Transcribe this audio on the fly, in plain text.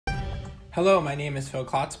Hello, my name is Phil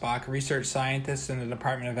Klotzbach, research scientist in the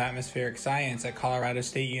Department of Atmospheric Science at Colorado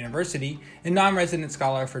State University and non-resident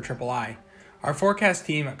scholar for III. Our forecast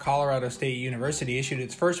team at Colorado State University issued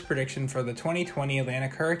its first prediction for the 2020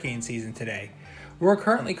 Atlantic hurricane season today. We're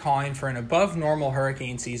currently calling for an above-normal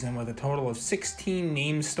hurricane season with a total of 16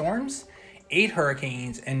 named storms, 8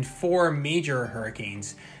 hurricanes, and 4 major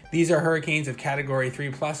hurricanes. These are hurricanes of Category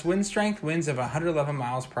 3 plus wind strength, winds of 111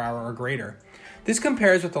 miles per hour or greater. This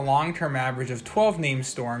compares with the long-term average of 12 named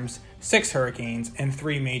storms, 6 hurricanes, and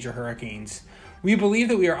 3 major hurricanes. We believe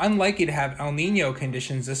that we are unlikely to have El Niño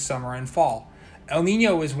conditions this summer and fall. El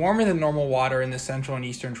Niño is warmer than normal water in the central and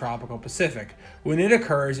eastern tropical Pacific. When it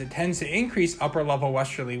occurs, it tends to increase upper-level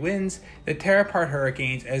westerly winds that tear apart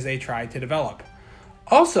hurricanes as they try to develop.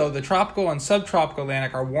 Also, the tropical and subtropical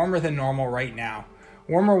Atlantic are warmer than normal right now.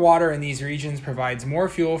 Warmer water in these regions provides more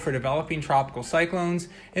fuel for developing tropical cyclones,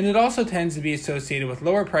 and it also tends to be associated with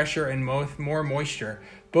lower pressure and more moisture,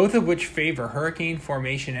 both of which favor hurricane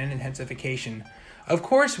formation and intensification. Of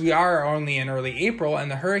course, we are only in early April,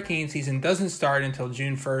 and the hurricane season doesn't start until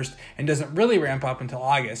June 1st and doesn't really ramp up until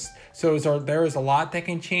August, so there is a lot that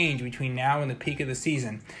can change between now and the peak of the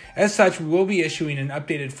season. As such, we will be issuing an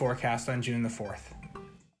updated forecast on June the 4th.